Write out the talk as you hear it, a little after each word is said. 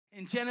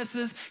In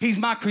Genesis, he's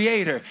my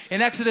creator.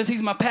 In Exodus,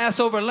 he's my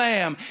Passover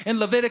lamb. In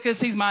Leviticus,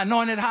 he's my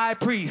anointed high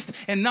priest.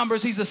 In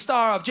Numbers, he's the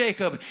star of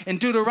Jacob. In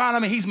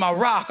Deuteronomy, he's my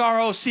rock,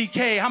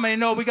 R-O-C-K. How many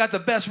know we got the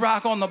best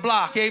rock on the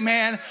block?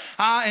 Amen.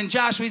 In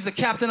Joshua, he's the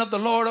captain of the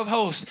Lord of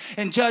hosts.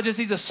 In Judges,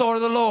 he's the sword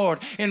of the Lord.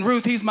 In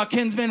Ruth, he's my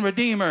kinsman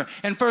redeemer.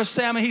 In 1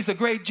 Samuel, he's the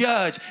great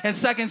judge. In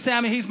 2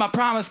 Samuel, he's my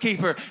promise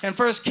keeper. In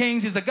 1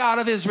 Kings, he's the God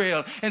of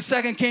Israel. In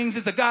 2 Kings,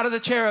 he's the God of the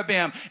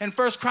cherubim. In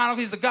 1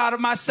 Chronicles, he's the God of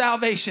my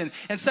salvation.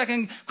 In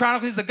 2 Chronicles,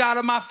 he's the God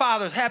of my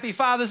fathers. Happy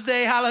Father's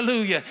Day.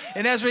 Hallelujah.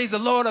 In Ezra, he's the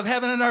Lord of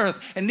heaven and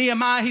earth. In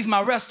Nehemiah, he's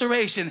my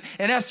restoration.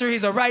 In Esther,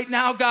 he's a right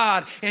now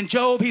God. In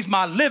Job, he's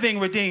my living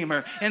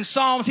redeemer. In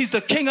Psalms, he's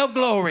the King of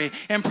glory.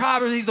 In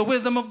Proverbs, he's the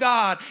wisdom of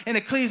God. In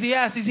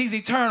Ecclesiastes, he's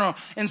eternal.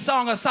 In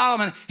Song of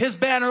Solomon, his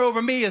banner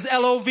over me is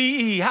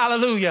L-O-V-E.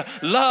 Hallelujah.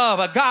 Love,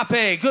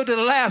 agape, good to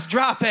the last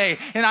drop.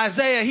 In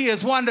Isaiah, he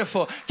is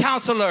wonderful.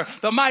 Counselor,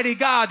 the mighty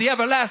God, the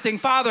everlasting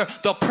Father,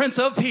 the Prince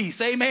of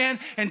Peace. Amen.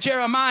 In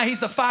Jeremiah,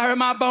 he's the fire in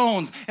my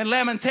bones. In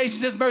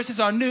Lamentations, his mercies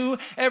are new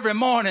every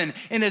morning.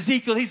 In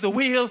Ezekiel, he's the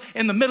wheel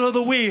in the middle of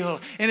the wheel.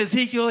 In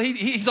Ezekiel,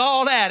 he's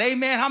all that.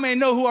 Amen. How many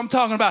know who I'm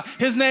talking about?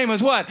 His name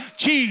is what?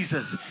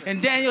 Jesus.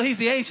 In Daniel, he's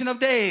the Ancient of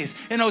Days.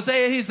 In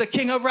Hosea, he's the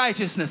King of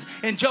Righteousness.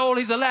 In Joel,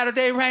 he's the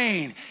latter-day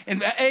rain.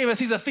 In Amos,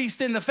 he's a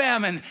feast in the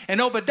famine.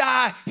 In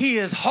Obadiah, he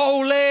is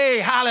holy.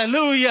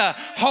 Hallelujah.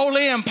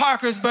 Holy in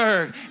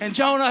Parkersburg. In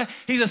Jonah,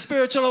 he's a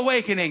spiritual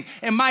awakening.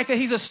 In Micah,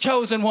 he's a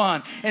chosen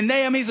one. In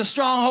Nahum, he's a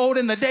stronghold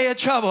in the day of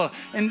trouble.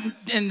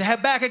 In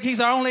Habakkuk, he's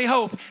our only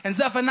hope. In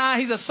Zephaniah,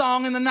 he's a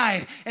song in the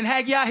night. In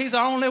Haggai, he's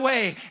our only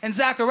way. In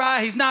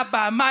Zechariah, he's not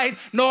by might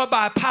nor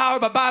by power,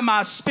 but by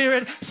my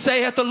spirit,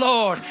 saith the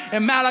Lord.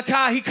 In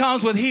Malachi, he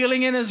comes with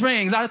healing in his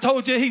rings. I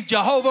told you he's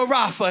Jehovah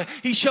Rapha.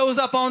 He shows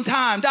up on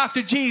time.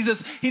 Dr.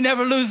 Jesus, he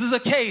never loses a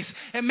case.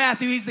 In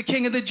Matthew, he's the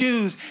King of the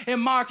Jews. In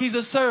Mark, he's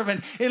a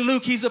servant. In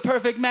Luke, he's a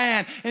perfect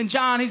man. In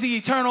John, he's the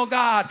eternal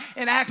God.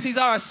 In Acts, he's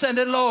our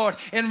ascended Lord.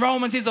 In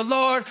Romans, he's the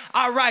Lord,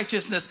 our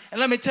righteousness. And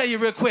let me tell you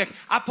real quick,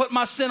 I put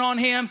my sin on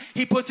him.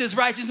 He puts his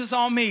righteousness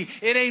on me.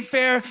 It ain't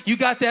fair. You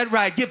got that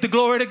right. Give the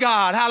glory to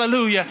God.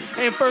 Hallelujah.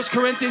 In 1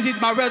 Corinthians,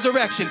 he's my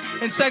resurrection.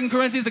 In 2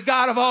 Corinthians, he's the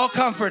God of all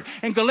comfort.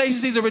 In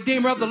Galatians, he's the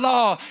redeemer of the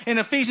law. In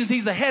Ephesians,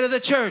 he's the head of the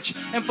church.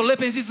 In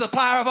Philippians, he's the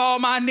supplier of all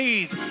my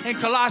needs. In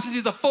Colossians,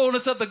 he's the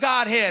fullness of the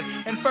Godhead.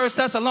 In 1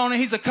 Thessalonians,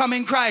 he's a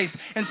coming Christ.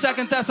 In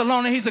 2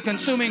 Thessalonians, he's a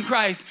consuming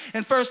Christ.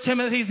 In 1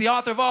 Timothy, he's the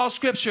author of all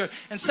scripture.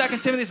 In 2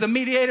 Timothy, he's the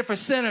mediator for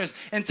sinners.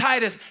 In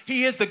Titus,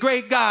 he is the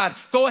great God.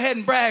 Go ahead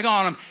and brag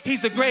on him.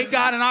 He's the great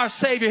God and our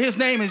Savior. His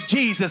name is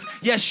Jesus,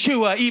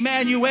 Yeshua,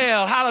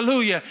 Emmanuel.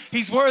 Hallelujah.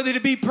 He's worthy to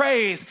be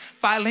praised.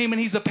 Philemon,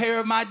 he's the payer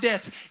of my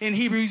debts. In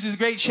Hebrews, he's the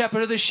great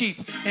shepherd of the sheep.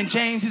 In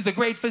James, he's the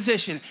great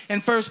physician.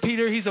 In 1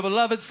 Peter, he's a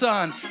beloved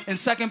son. In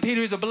 2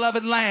 Peter, he's a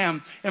beloved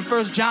lamb. In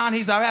 1 John,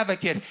 he's our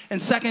advocate. In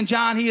 2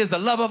 John, he is the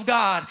love of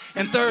God.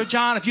 In 3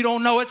 John, if you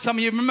don't know it, some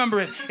of you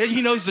remember it.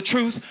 He knows the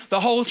truth, the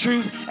whole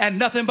truth, and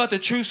nothing but the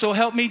truth, so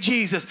help me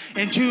Jesus.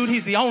 In Jude,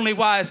 he's the only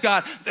wise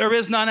God. There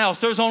is none else.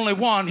 There's only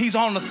one. He's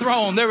on the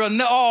throne.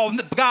 All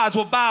gods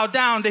will bow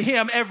down to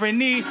him, every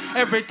knee,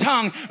 every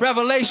tongue.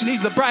 Revelation,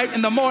 he's the bright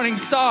and the morning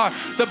star,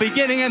 the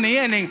beginning and the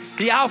ending,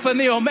 the Alpha and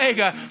the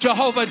Omega.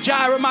 Jehovah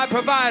Jireh, my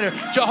provider.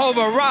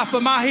 Jehovah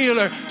Rapha, my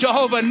healer.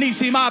 Jehovah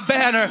Nisi, my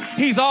banner.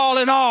 He's all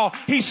in all.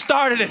 He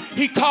started it.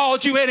 He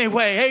called you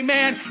anyway.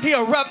 Amen. He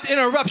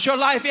interrupts your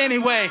life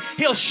anyway.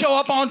 He'll show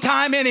up on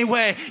time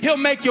anyway. He'll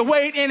make you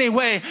wait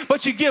anyway.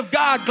 But you give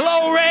God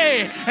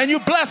glory and you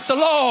bless the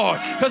Lord,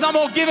 because I'm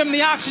going to give him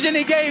the oxygen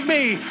he gave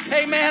me.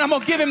 Amen. I'm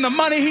going to give him the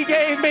money he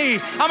gave me.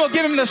 I'm going to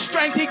give him the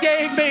strength he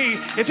gave me.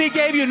 If he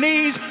gave you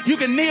knees, you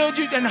can kneel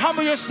and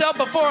humble yourself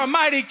before a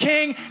mighty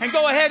king and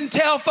go ahead and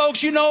tell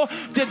folks, you know,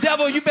 the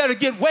devil, you better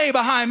get way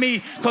behind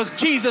me, because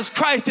Jesus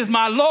Christ is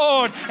my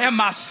Lord and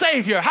my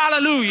Savior.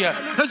 Hallelujah.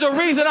 There's a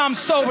reason I'm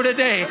sober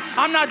today.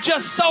 I'm not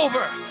just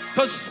sober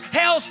because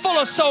hell's full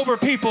of sober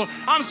people.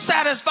 I'm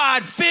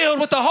satisfied, filled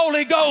with the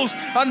Holy Ghost,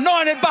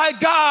 anointed by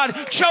God,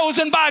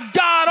 chosen by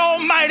God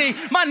Almighty.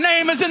 My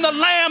name is in the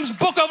Lamb's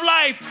book of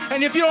life.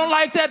 And if you don't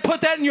like that,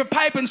 put that in your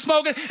pipe and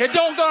smoke it.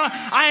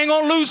 I ain't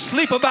gonna lose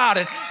sleep about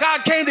it.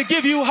 God came to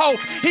give you hope.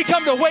 He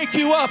come to wake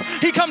you up.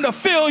 He come to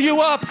fill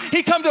you up.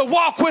 He come to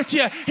walk with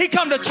you. He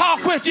come to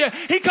talk with you.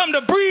 He come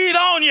to breathe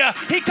on you.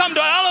 He come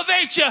to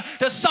elevate you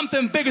to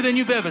something bigger than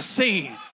you've ever seen.